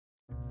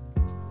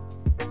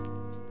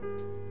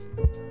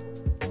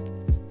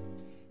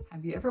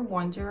Have you ever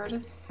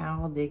wondered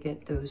how they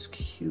get those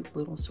cute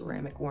little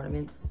ceramic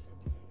ornaments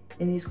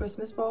in these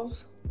Christmas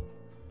balls?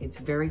 It's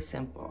very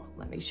simple.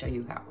 Let me show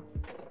you how.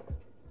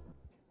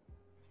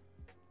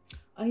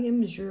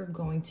 Items you're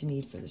going to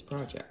need for this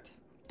project.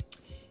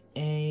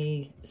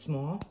 A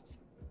small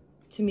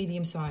to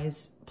medium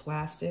size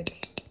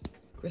plastic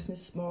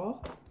Christmas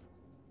ball.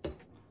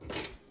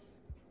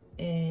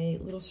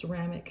 A little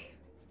ceramic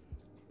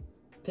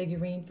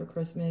figurine for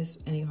Christmas,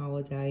 any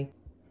holiday.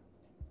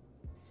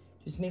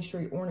 Just make sure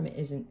your ornament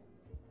isn't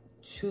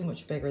too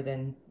much bigger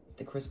than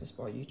the Christmas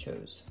ball you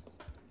chose.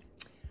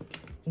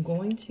 I'm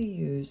going to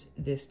use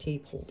this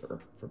tape holder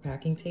for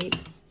packing tape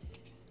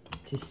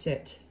to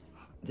sit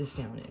this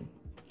down in.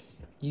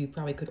 You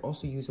probably could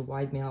also use a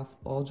wide mouth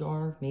ball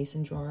jar,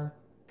 mason jar,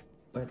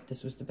 but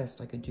this was the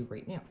best I could do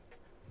right now.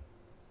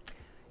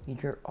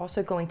 You're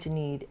also going to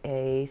need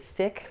a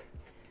thick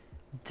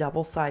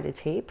double-sided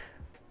tape.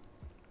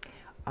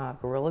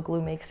 Gorilla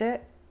Glue makes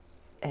it,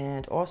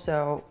 and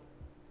also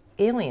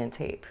alien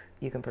tape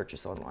you can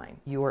purchase online.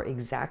 Your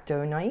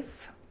Xacto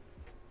knife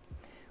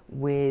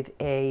with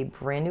a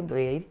brand new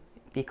blade,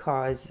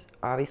 because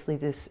obviously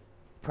this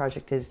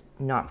project is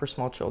not for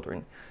small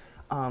children.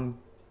 And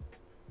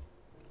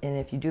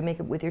if you do make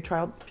it with your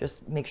child,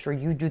 just make sure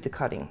you do the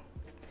cutting,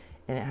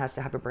 and it has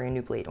to have a brand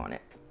new blade on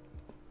it.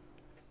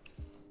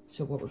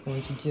 So what we're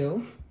going to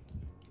do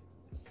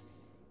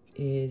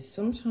is,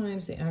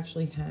 sometimes they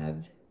actually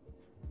have,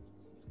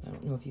 I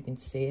don't know if you can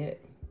see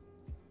it,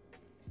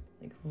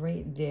 like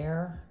right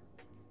there.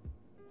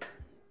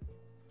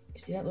 You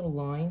see that little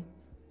line?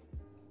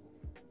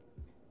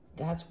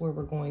 That's where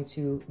we're going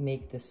to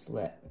make the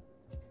slit.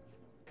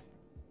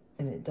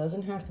 And it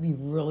doesn't have to be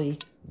really,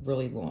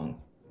 really long.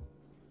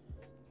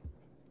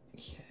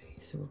 Okay,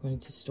 so we're going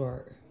to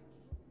start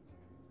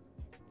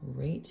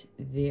right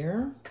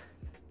there.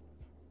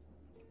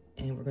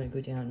 And we're going to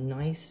go down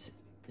nice,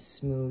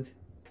 smooth,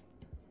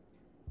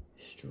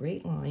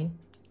 straight line.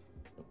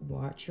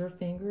 Watch your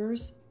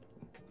fingers.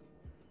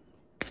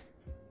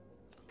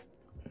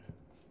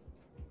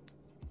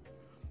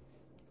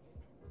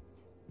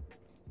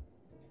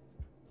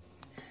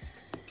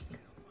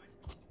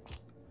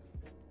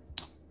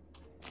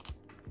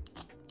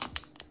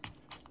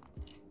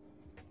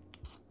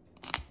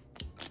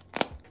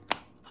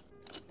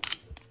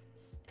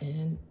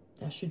 And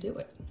that should do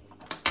it.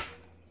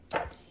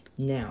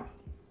 Now,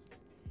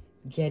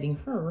 getting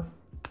her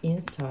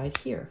inside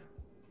here.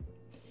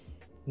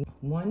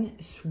 One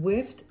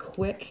swift,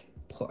 quick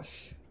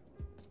push.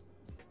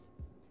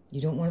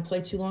 You don't want to play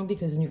too long,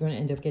 because then you're going to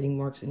end up getting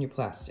marks in your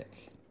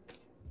plastic.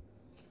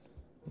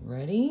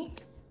 Ready?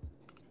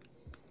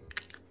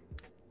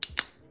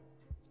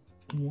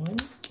 1,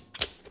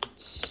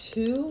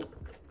 2,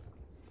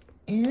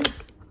 and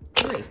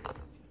 3.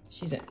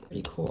 She's in.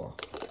 Pretty cool.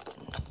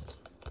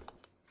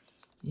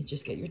 You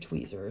just get your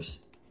tweezers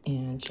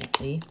and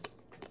gently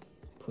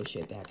push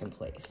it back in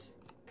place.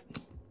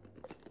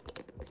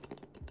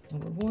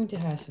 And we're going to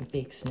have some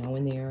fake snow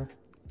in there,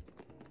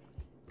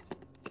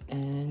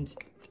 and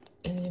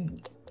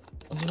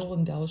a little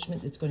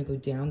embellishment that's going to go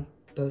down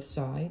both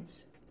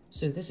sides.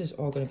 So this is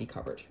all going to be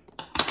covered.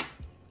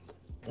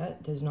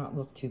 That does not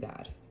look too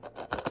bad.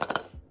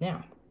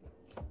 Now,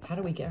 how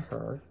do we get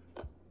her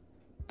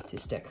to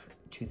stick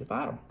to the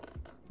bottom?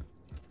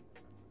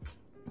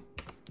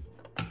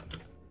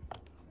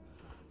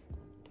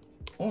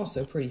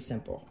 Also pretty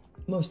simple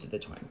most of the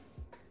time.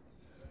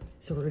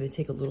 So we're going to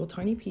take a little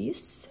tiny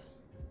piece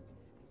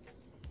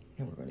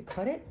and we're going to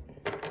cut it,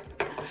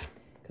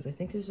 because I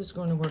think this is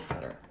going to work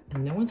better.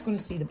 And no one's going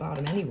to see the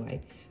bottom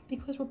anyway,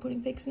 because we're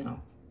putting fake snow.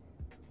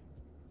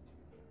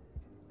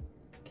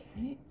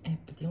 Okay,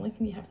 but the only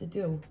thing you have to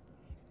do,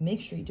 make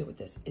sure you do with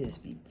this, is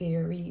be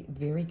very,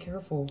 very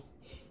careful.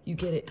 You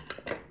get it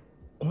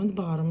on the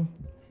bottom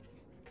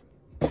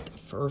the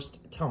first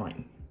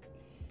time.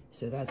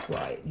 So that's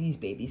why these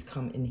babies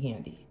come in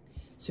handy.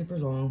 Super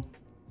long,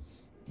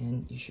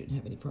 and you shouldn't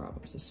have any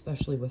problems,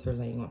 especially with her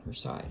laying on her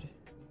side.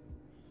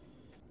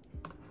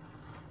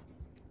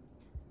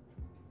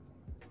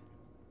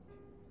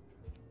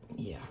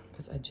 Yeah,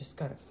 because I just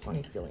got a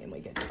funny feeling it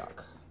might get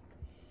stuck.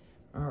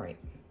 All right,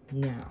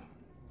 now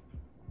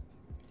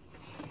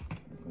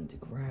we're going to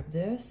grab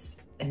this,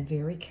 and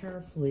very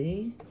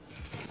carefully,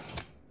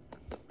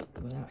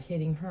 without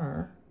hitting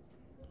her,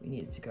 we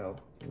need it to go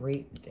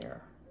right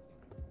there.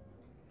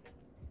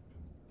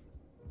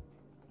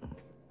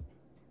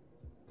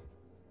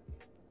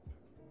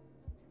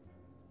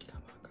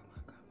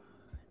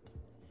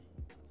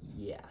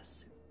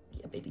 Yes.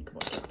 Yeah, baby, come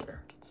on, get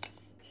there.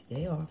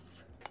 Stay off.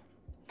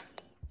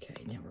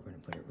 Okay, now we're going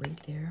to put it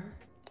right there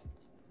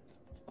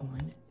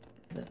on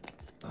the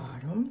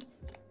bottom.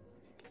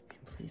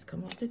 And please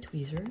come off the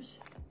tweezers.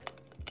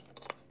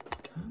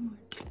 Come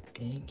on.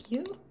 Thank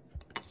you.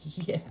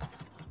 Yeah.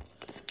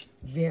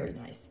 Very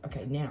nice.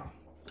 Okay, now,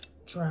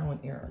 trial and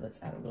error.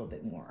 Let's add a little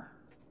bit more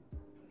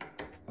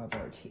of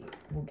our tape.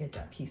 We'll get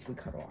that piece we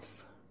cut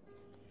off.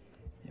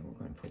 And we're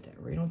going to put that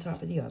right on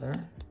top of the other.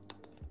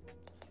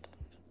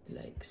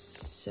 Like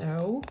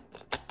so.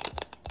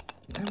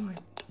 Come on,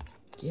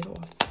 get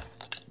off.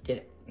 Did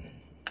it.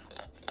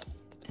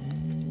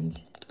 And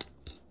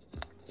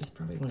it's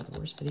probably one of the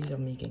worst videos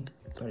I'm making,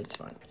 but it's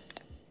fun.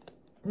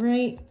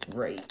 Right. All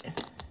right,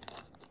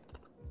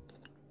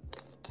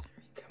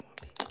 come on,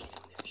 baby, get on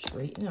there.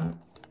 Straighten up.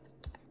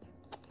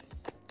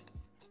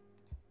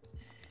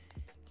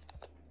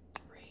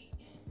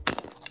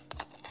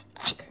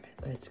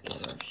 Let's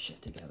get our shit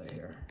together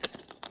here.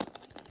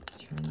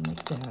 Turn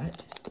like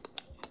that.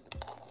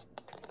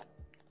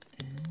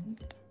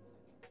 And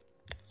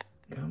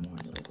come on,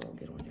 little girl,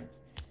 get on there.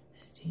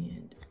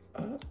 Stand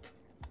up.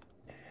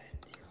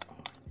 And you're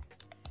on.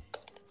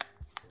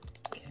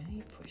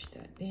 Okay, push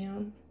that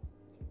down.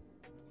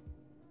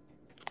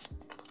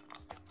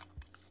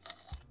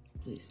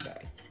 Please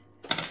stay.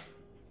 I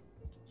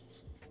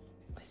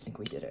think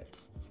we did it.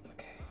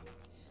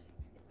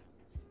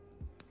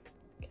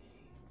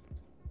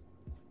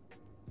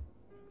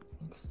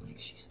 Looks like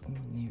she's on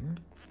there.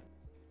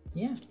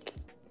 Yeah,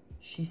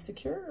 she's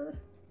secure.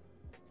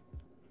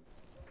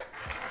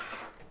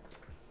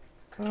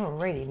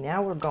 Alrighty,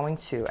 now we're going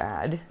to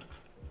add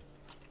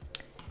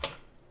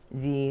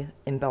the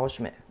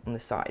embellishment on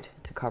the side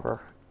to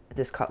cover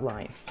this cut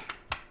line.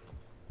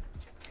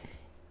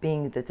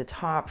 Being that the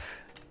top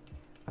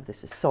of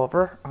this is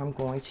silver, I'm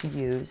going to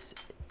use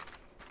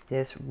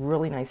this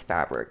really nice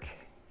fabric,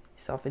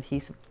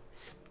 self-adhesive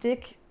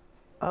stick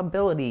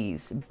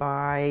abilities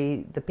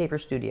by the Paper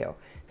Studio.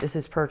 This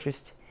is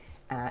purchased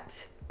at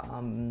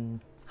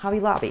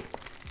Hobby Lobby,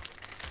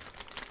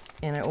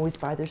 and I always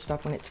buy their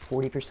stuff when it's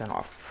 40%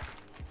 off.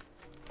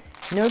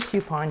 No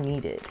coupon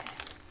needed.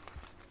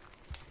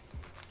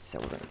 So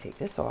we're going to take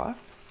this off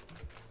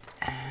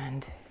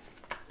and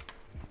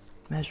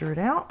measure it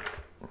out.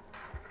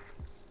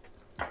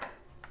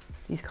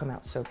 These come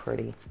out so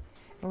pretty.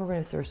 And we're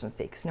going to throw some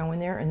fake snow in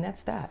there, and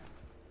that's that.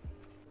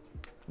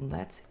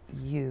 Let's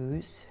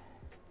use,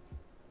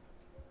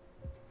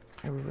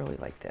 I really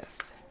like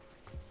this.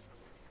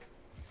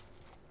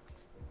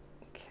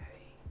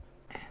 Okay,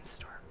 and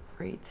start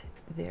right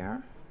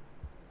there.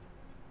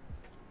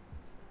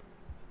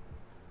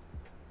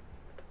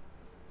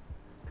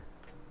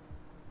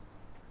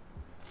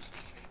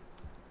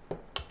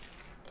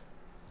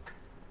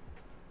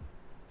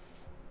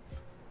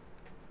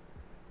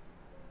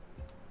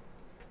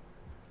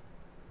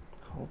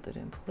 Hold it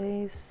in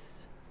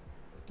place.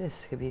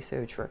 This could be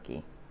so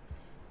tricky.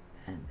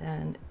 And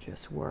then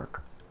just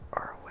work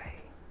our way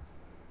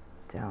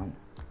down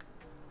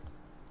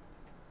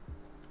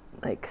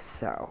like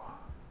so.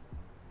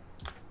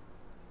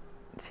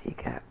 So you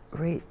get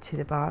right to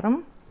the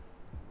bottom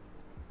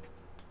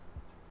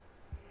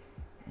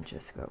and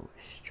just go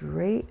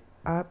straight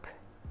up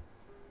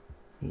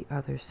the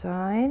other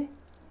side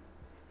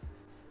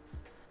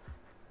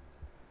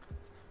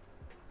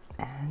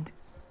and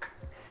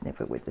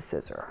snip it with the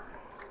scissor.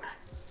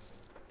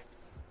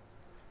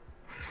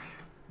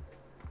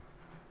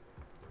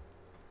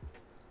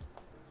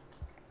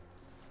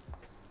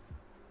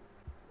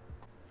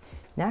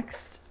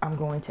 Next, I'm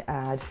going to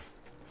add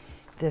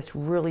this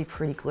really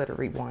pretty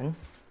glittery one.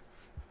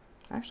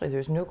 Actually,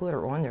 there's no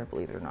glitter on there,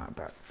 believe it or not,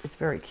 but it's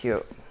very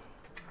cute.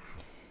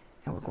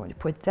 And we're going to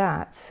put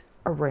that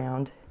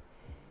around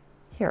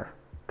here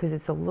because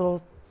it's a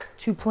little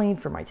too plain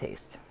for my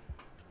taste.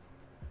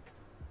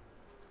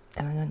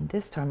 And then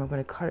this time I'm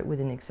going to cut it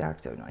with an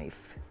Xacto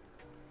knife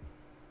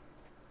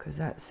because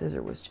that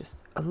scissor was just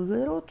a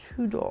little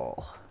too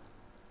dull.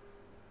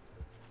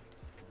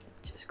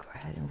 Just go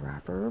ahead and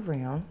wrap her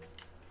around.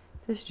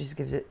 This just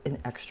gives it an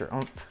extra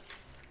oomph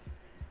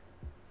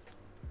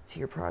to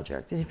your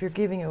project. And if you're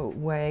giving it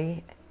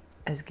away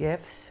as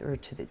gifts or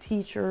to the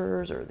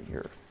teachers or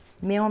your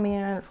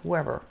mailman or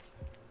whoever,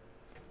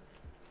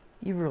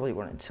 you really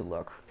want it to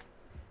look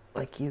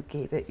like you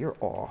gave it your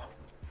all,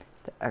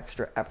 the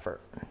extra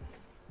effort.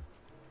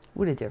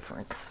 What a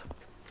difference.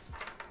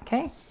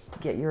 Okay,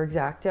 get your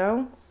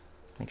Xacto,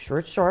 make sure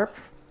it's sharp,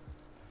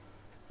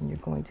 and you're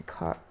going to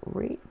cut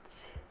right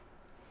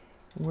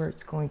where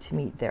it's going to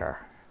meet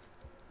there.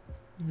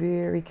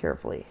 Very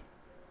carefully.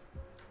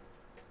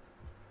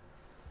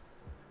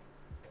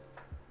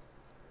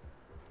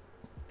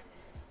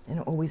 And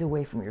always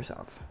away from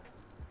yourself.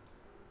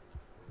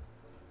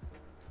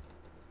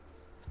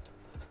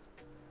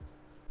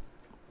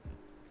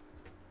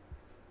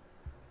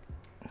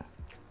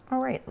 All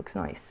right, looks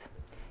nice.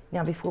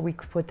 Now before we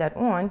put that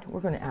on,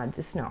 we're going to add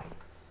the snow.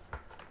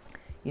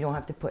 You don't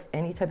have to put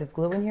any type of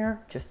glue in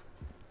here, just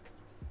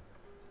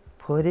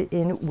put it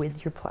in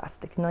with your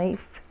plastic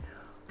knife,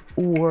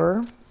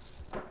 or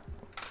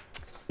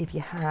if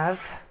you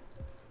have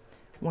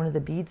one of the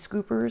bead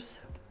scoopers,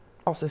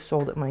 also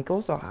sold at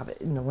Michael's, I'll have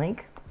it in the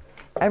link.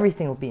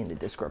 Everything will be in the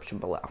description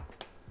below.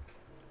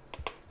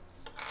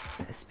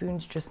 And the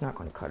spoon's just not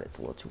going to cut it, it's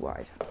a little too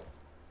wide.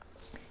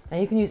 Now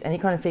you can use any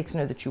kind of fake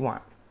snow that you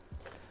want.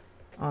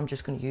 I'm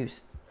just going to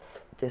use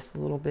this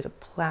little bit of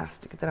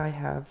plastic that I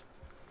have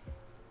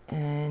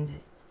and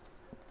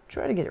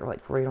try to get it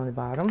like right on the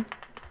bottom.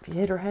 If you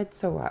hit her head,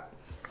 so what?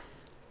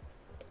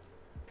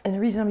 And the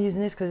reason I'm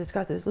using this because it's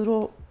got those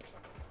little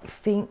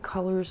faint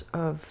colors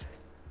of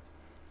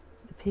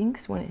the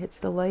pinks when it hits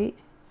the light.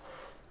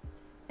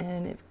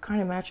 And it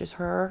kind of matches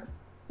her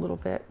a little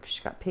bit.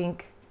 She's got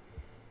pink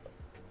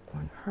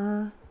on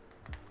her.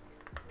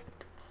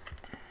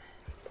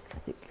 I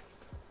think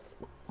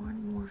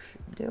one more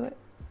should do it.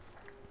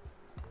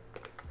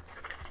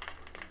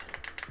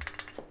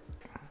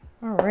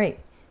 All right,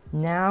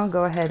 now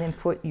go ahead and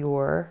put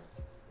your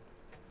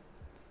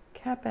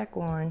cap back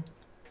on.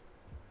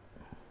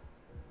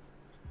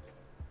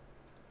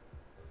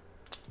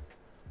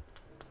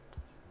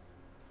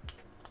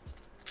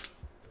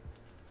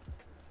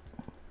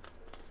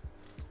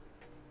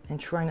 And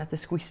try not to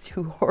squeeze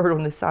too hard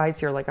on the sides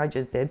here like I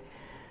just did.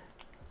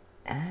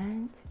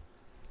 And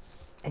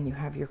you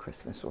have your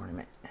Christmas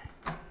ornament.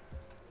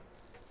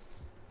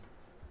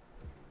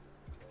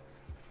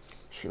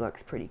 She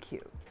looks pretty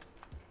cute.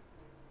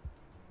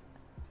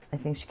 I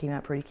think she came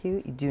out pretty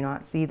cute. You do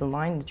not see the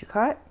line that you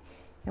cut,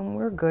 and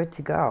we're good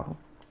to go.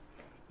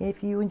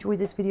 If you enjoyed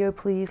this video,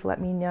 please let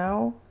me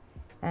know,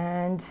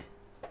 and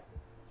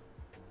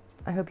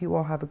I hope you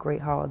all have a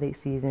great holiday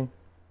season.